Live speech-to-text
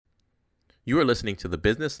You are listening to the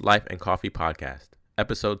Business, Life, and Coffee Podcast,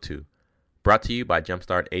 Episode 2, brought to you by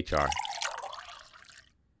Jumpstart HR.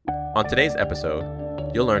 On today's episode,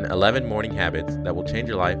 you'll learn 11 morning habits that will change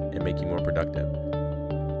your life and make you more productive,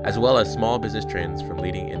 as well as small business trends from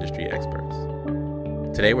leading industry experts.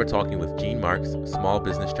 Today we're talking with Gene Marks, small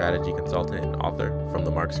business strategy consultant and author from the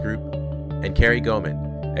Marks Group, and Carrie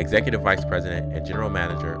Goman, Executive Vice President and General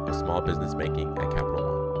Manager of Small Business Banking at Capital One.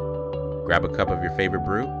 Grab a cup of your favorite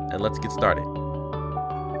brew and let's get started.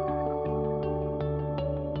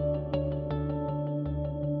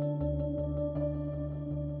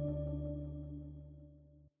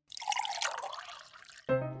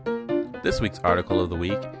 This week's article of the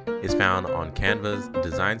week is found on Canva's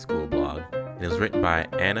Design School blog and is written by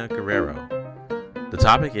Anna Guerrero. The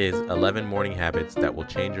topic is 11 morning habits that will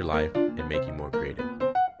change your life and make you more creative.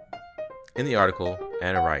 In the article,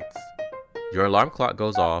 Anna writes, "Your alarm clock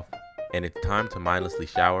goes off and it's time to mindlessly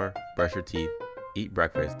shower, brush your teeth, eat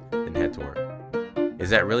breakfast, and head to work. Is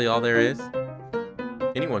that really all there is?"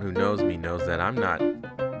 Anyone who knows me knows that I'm not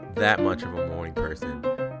that much of a morning person,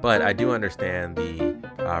 but I do understand the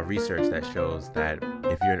research that shows that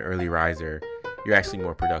if you're an early riser, you're actually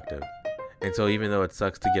more productive. And so even though it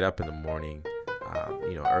sucks to get up in the morning,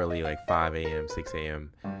 early, like 5 a.m., 6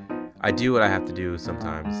 a.m., I do what I have to do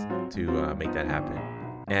sometimes to make that happen.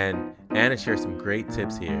 And Anna shares some great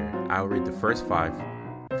tips here. I'll read the first 5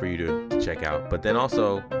 for you to check out. But then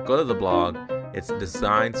also go to the blog. It's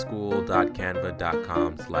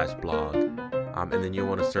designschool.canva.com/blog. And then you'll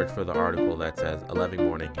want to search for the article that says 11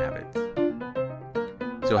 morning habits.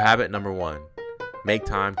 So habit number 1, make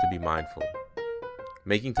time to be mindful.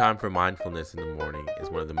 Making time for mindfulness in the morning is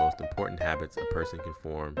one of the most important habits a person can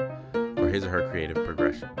form for his or her creative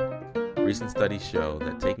progression. Recent studies show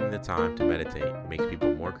that taking the time to meditate makes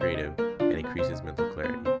people more creative and increases mental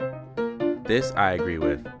clarity. This I agree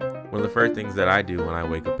with. One of the first things that I do when I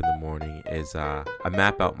wake up in the morning is I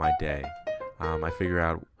map out my day. I figure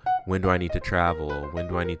out when do I need to travel, when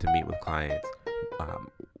do I need to meet with clients,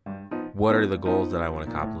 what are the goals that I want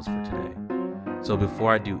to accomplish for today. So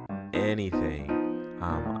before I do anything,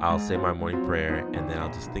 I'll say my morning prayer and then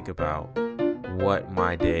I'll just think about what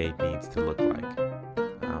my day needs to look like.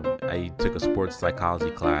 I took a sports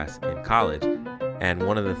psychology class in college, and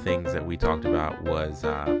one of the things that we talked about was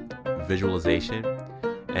visualization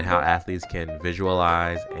and how athletes can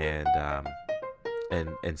visualize and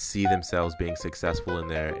see themselves being successful in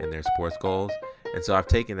their sports goals. And so I've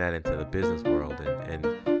taken that into the business world, and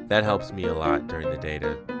that helps me a lot during the day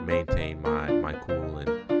to maintain my cool and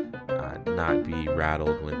not be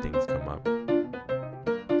rattled when things come up.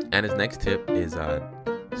 And his next tip is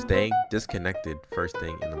staying disconnected first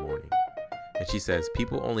thing in the morning. And she says,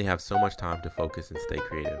 people only have so much time to focus and stay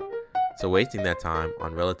creative. So wasting that time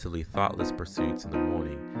on relatively thoughtless pursuits in the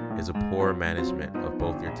morning is a poor management of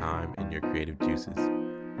both your time and your creative juices.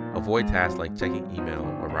 Avoid tasks like checking email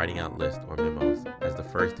or writing out lists or memos as the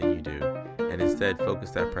first thing you do, and instead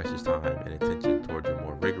focus that precious time and attention towards your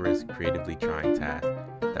more rigorous, creatively trying tasks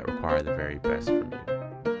that require the very best from you.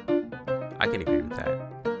 I can agree with that.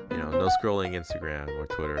 No scrolling Instagram or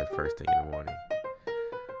Twitter at first thing in the morning.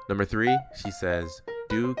 Number 3, she says,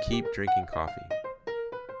 do keep drinking coffee.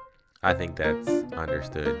 I think that's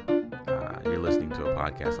understood. You're listening to a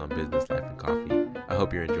podcast on business, life, and coffee. I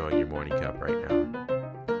hope you're enjoying your morning cup right now.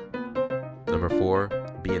 Number 4,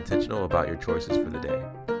 be intentional about your choices for the day.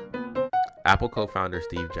 Apple co-founder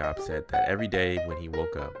Steve Jobs said that every day when he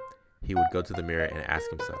woke up, he would go to the mirror and ask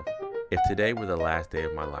himself, if today were the last day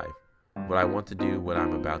of my life, would I want to do what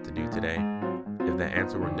I'm about to do today? If the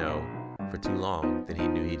answer were no for too long, then he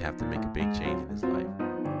knew he'd have to make a big change in his life.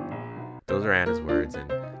 Those are Anna's words,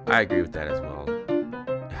 and I agree with that as well.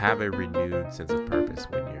 Have a renewed sense of purpose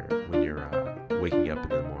when you're waking up in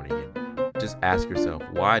the morning, and just ask yourself,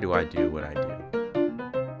 why do I do what I do?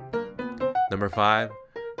 Number 5,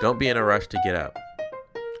 don't be in a rush to get up.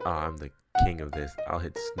 I'm the king of this. I'll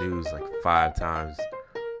hit snooze like 5 times.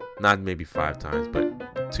 Not maybe 5 times, but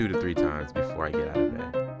 2 to 3 times before I get out of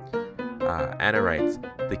bed. Anna writes,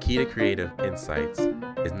 the key to creative insights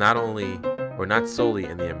is not solely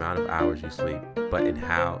in the amount of hours you sleep, but in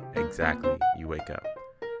how exactly you wake up.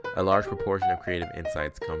 A large proportion of creative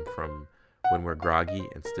insights come from when we're groggy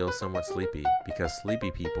and still somewhat sleepy, because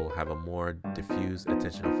sleepy people have a more diffuse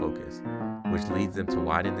attentional focus, which leads them to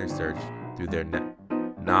widen their search through their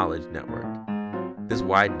knowledge network. This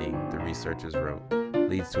widening, the researchers wrote,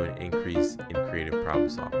 leads to an increase in creative problem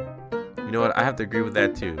solving. You know what? I have to agree with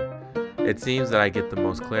that too. It seems that I get the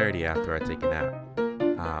most clarity after I take a nap.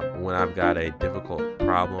 When I've got a difficult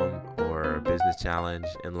problem or a business challenge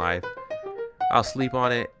in life, I'll sleep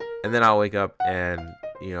on it and then I'll wake up and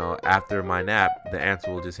after my nap, the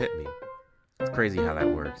answer will just hit me. It's crazy how that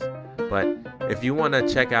works. But if you want to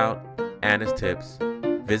check out Anna's tips,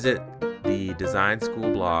 visit the Design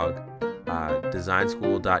School blog,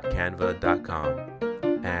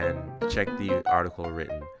 designschool.canva.com, and check the article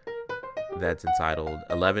written that's entitled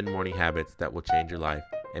 11 Morning Habits That Will Change Your Life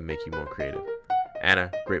and Make You More Creative.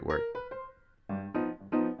 Anna, great work.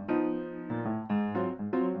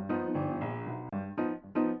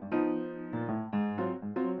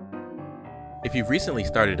 If you've recently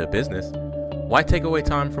started a business, why take away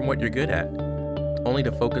time from what you're good at, only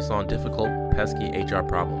to focus on difficult, pesky HR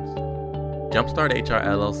problems? Jumpstart HR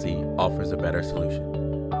LLC offers a better solution.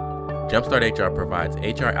 Jumpstart HR provides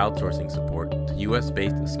HR outsourcing support to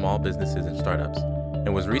U.S.-based small businesses and startups,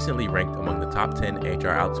 and was recently ranked among the top 10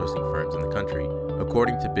 HR outsourcing firms in the country,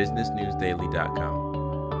 according to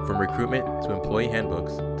BusinessNewsDaily.com. From recruitment to employee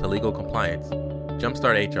handbooks to legal compliance,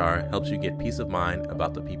 Jumpstart HR helps you get peace of mind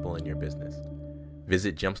about the people in your business.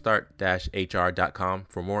 Visit jumpstart-hr.com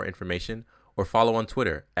for more information or follow on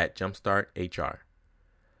Twitter at jumpstarthr.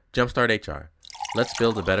 Jumpstart HR. Let's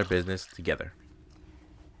build a better business together.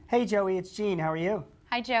 Hey, Joey, it's Gene. How are you?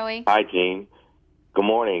 Hi, Joey. Hi, Gene. Good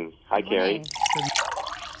morning. Hi, Morning. Carrie.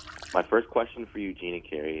 My first question for you, Gene and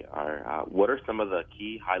Carrie, are what are some of the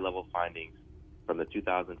key high-level findings from the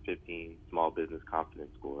 2015 Small Business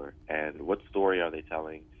Confidence Score, and what story are they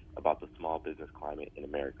telling about the small business climate in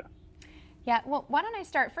America? Yeah, well, why don't I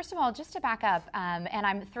start? First of all, just to back up, and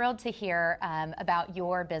I'm thrilled to hear about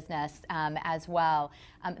your business as well.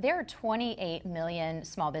 There are 28 million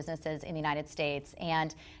small businesses in the United States,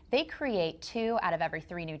 and they create 2 out of every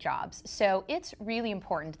 3 new jobs. So it's really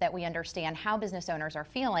important that we understand how business owners are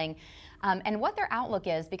feeling and what their outlook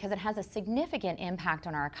is, because it has a significant impact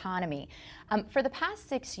on our economy. For the past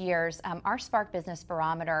 6 years, our Spark Business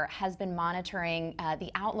Barometer has been monitoring the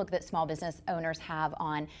outlook that small business owners have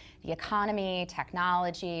on the economy,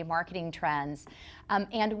 technology, marketing trends.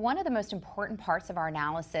 And one of the most important parts of our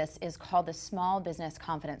analysis is called the Small Business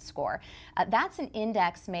Confidence Score. That's an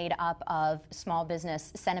index made up of small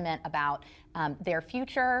business sentiment about their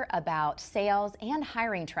future, about sales, and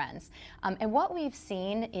hiring trends. And what we've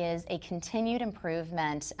seen is a continued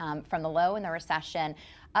improvement from the low in the recession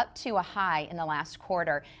up to a high in the last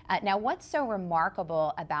quarter. Now, what's so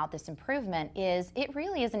remarkable about this improvement is it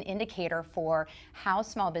really is an indicator for how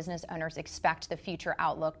small business owners expect the future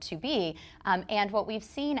outlook to be. And what we've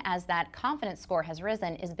seen as that confidence score has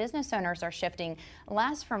risen is business owners are shifting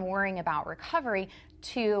less from worrying about recovery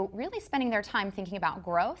to really spending their time thinking about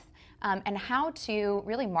growth and how to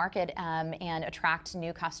really market and attract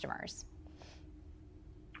new customers.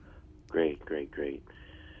 Great.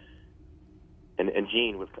 And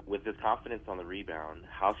Gene, with this confidence on the rebound,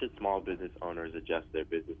 how should small business owners adjust their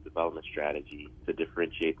business development strategy to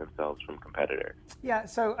differentiate themselves from competitors? Yeah,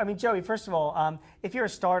 so, I mean, Joey, first of all, if you're a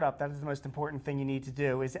startup, that is the most important thing you need to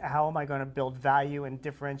do is how am I going to build value and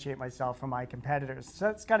differentiate myself from my competitors? So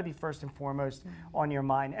that's got to be first and foremost on your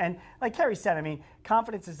mind. And like Carrie said, I mean,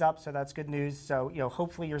 confidence is up, so that's good news. So,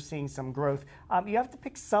 hopefully you're seeing some growth. You have to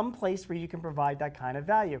pick some place where you can provide that kind of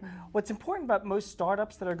value. What's important about most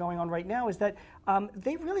startups that are going on right now is that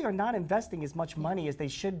they really are not investing as much money as they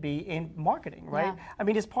should be in marketing, right? Yeah. I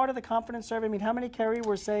mean, as part of the confidence survey, I mean, how many, Carrie,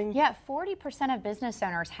 were saying? Yeah, 40% of business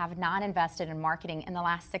owners have not invested in marketing in the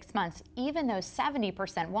last 6 months, even though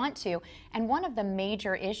 70% want to. And one of the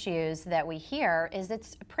major issues that we hear is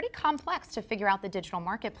it's pretty complex to figure out the digital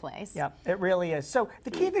marketplace. Yeah, it really is. So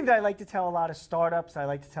the key thing that I like to tell a lot of startups, I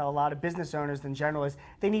like to tell a lot of business owners in general is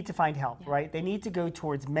they need to find help, right? They need to go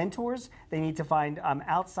towards mentors. They need to find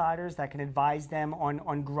outsiders that can advise them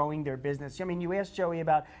on growing their business. I mean, you asked Joey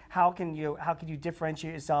about how can you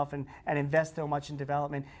differentiate yourself and invest so much in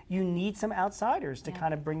development. You need some outsiders to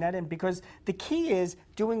kind of bring that in, because the key is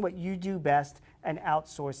doing what you do best and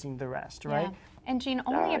outsourcing the rest, right? Yeah. And Gene,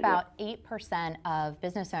 only about 8% of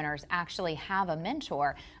business owners actually have a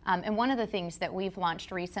mentor. And one of the things that we've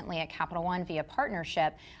launched recently at Capital One via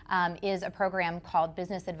partnership is a program called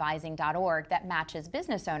businessadvising.org that matches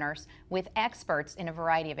business owners with experts in a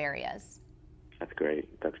variety of areas. That's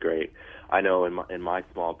great. I know in my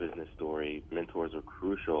small business story, mentors are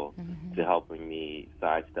crucial to helping me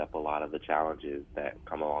sidestep a lot of the challenges that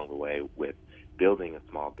come along the way with building a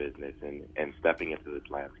small business and stepping into this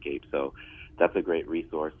landscape. So that's a great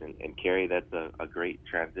resource. And Carrie, that's a great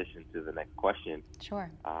transition to the next question. Sure.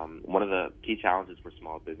 One of the key challenges for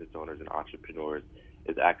small business owners and entrepreneurs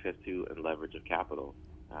is access to and leverage of capital.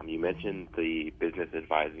 You mentioned the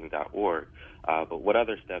businessadvising.org, but what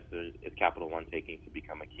other steps is Capital One taking to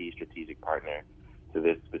become a key strategic partner to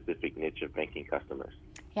this specific niche of banking customers?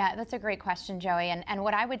 Yeah, that's a great question, Joey. And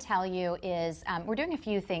what I would tell you is we're doing a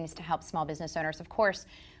few things to help small business owners. Of course,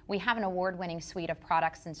 we have an award-winning suite of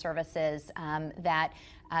products and services that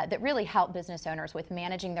really help business owners with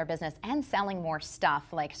managing their business and selling more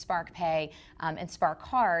stuff like Spark Pay and Spark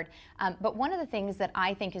Card. But one of the things that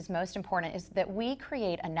I think is most important is that we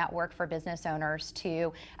create a network for business owners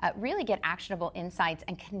to really get actionable insights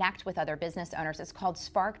and connect with other business owners. It's called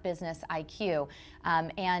Spark Business IQ.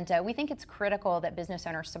 And we think it's critical that business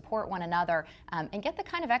owners support one another and get the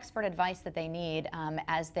kind of expert advice that they need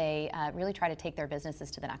as they really try to take their businesses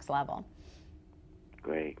to the next level.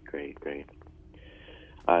 Great.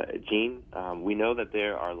 Jean, we know that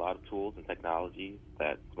there are a lot of tools and technologies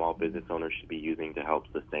that small business owners should be using to help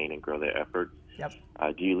sustain and grow their efforts. Yep.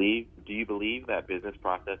 Do you believe that business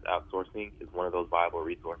process outsourcing is one of those viable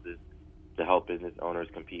resources to help business owners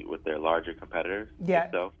compete with their larger competitors? Yeah.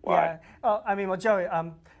 If so, why? Yeah. Well, Joey,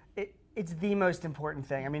 it's the most important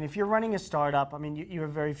thing. I mean, if you're running a startup, I mean, you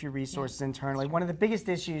have very few resources internally. One of the biggest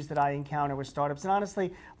issues that I encounter with startups, and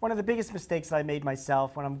honestly, one of the biggest mistakes that I made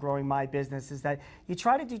myself when I'm growing my business, is that you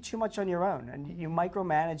try to do too much on your own, and you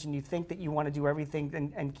micromanage, and you think that you want to do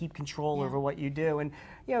everything and keep control over what you do. And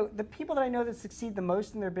the people that I know that succeed the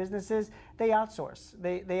most in their businesses, they outsource.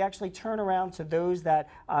 They actually turn around to those that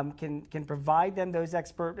can provide them those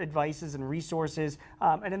expert advices and resources,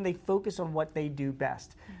 and then they focus on what they do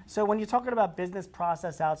best. So when you're talking about business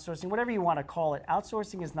process outsourcing, whatever you want to call it,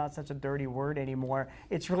 outsourcing is not such a dirty word anymore.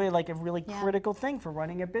 It's really like a really critical thing for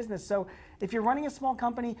running a business. So if you're running a small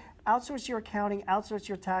company, outsource your accounting, outsource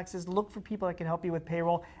your taxes, look for people that can help you with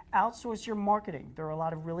payroll, outsource your marketing. There are a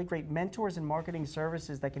lot of really great mentors and marketing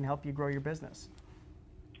services that can help you grow your business.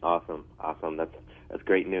 Awesome. That's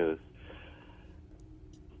great news.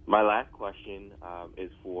 My last question is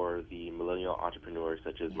for the millennial entrepreneurs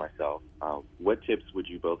such as myself. What tips would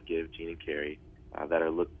you both give Jean and Carrie that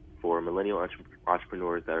are for millennial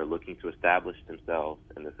entrepreneurs that are looking to establish themselves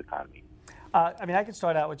in this economy? I could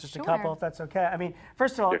start out with just a couple, if that's okay. I mean,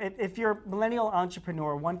 first of all, Sure. if you're a millennial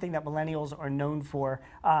entrepreneur, one thing that millennials are known for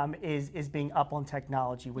is being up on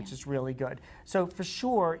technology, which is really good. So for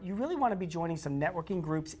sure, you really want to be joining some networking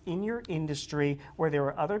groups in your industry where there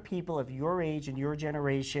are other people of your age and your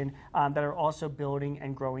generation that are also building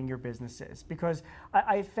and growing your businesses. Because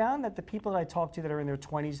I found that the people that I talk to that are in their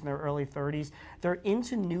 20s and their early 30s, they're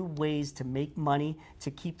into new ways to make money,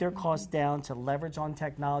 to keep their costs down, to leverage on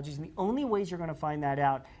technologies. And the only ways you're going to find that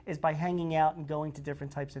out is by hanging out and going to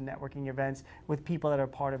different types of networking events with people that are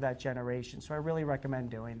part of that generation. So I really recommend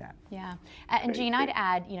doing that. Yeah. And Jean, I'd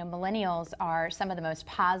add, millennials are some of the most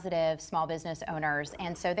positive small business owners,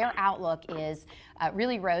 and so their outlook is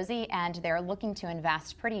really rosy, and they're looking to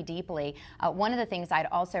invest pretty deeply. One of the things I'd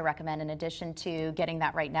also recommend, in addition to getting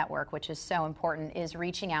that right network, which is so important, is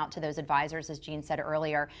reaching out to those advisors, as Jean said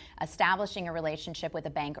earlier, establishing a relationship with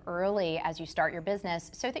a bank early as you start your business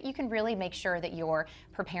so that you can really make sure that you're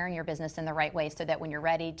preparing your business in the right way so that when you're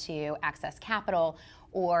ready to access capital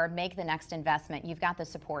or make the next investment, you've got the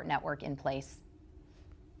support network in place.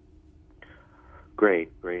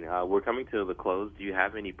 Great. We're coming to the close. Do you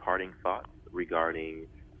have any parting thoughts regarding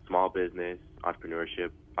small business,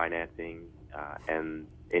 entrepreneurship, financing, and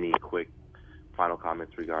any quick final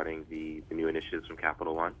comments regarding the new initiatives from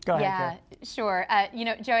Capital One? Go ahead, Yeah, Carrie. sure.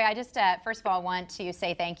 Joey, I just, first of all, want to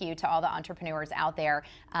say thank you to all the entrepreneurs out there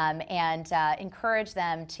and encourage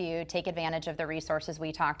them to take advantage of the resources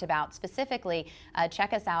we talked about. Specifically,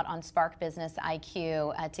 check us out on Spark Business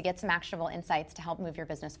IQ to get some actionable insights to help move your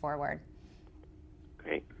business forward.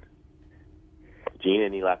 Great. Jean,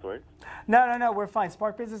 any last words? No, we're fine.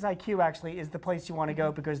 Spark Business IQ actually is the place you want to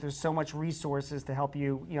go because there's so much resources to help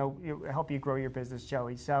you, help you grow your business,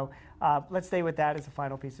 Joey. So let's stay with that as a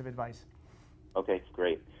final piece of advice. Okay,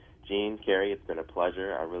 great. Jean, Carrie, it's been a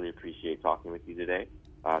pleasure. I really appreciate talking with you today.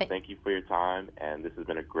 Thank you for your time, and this has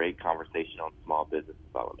been a great conversation on small business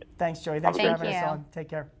development. Thanks, Joey. Thanks for Thank having us you. on. Take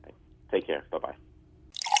care. Take care. Bye-bye.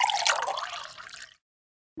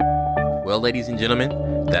 Well, ladies and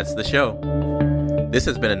gentlemen, that's the show. This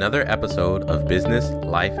has been another episode of Business,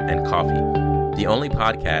 Life, and Coffee, the only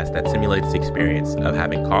podcast that simulates the experience of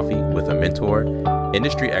having coffee with a mentor,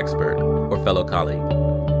 industry expert, or fellow colleague.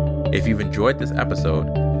 If you've enjoyed this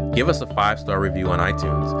episode, give us a 5-star review on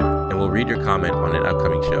iTunes, and we'll read your comment on an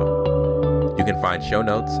upcoming show. You can find show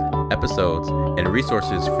notes, episodes, and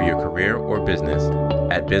resources for your career or business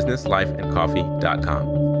at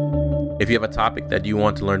businesslifeandcoffee.com. If you have a topic that you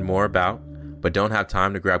want to learn more about, but don't have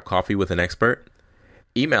time to grab coffee with an expert,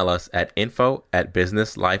 email us at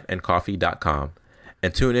info@businesslifeandcoffee.com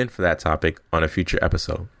and tune in for that topic on a future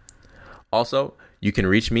episode. Also, you can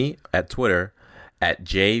reach me at Twitter at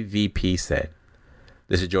JVPsaid.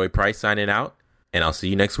 This is Joey Price signing out, and I'll see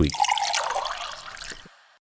you next week.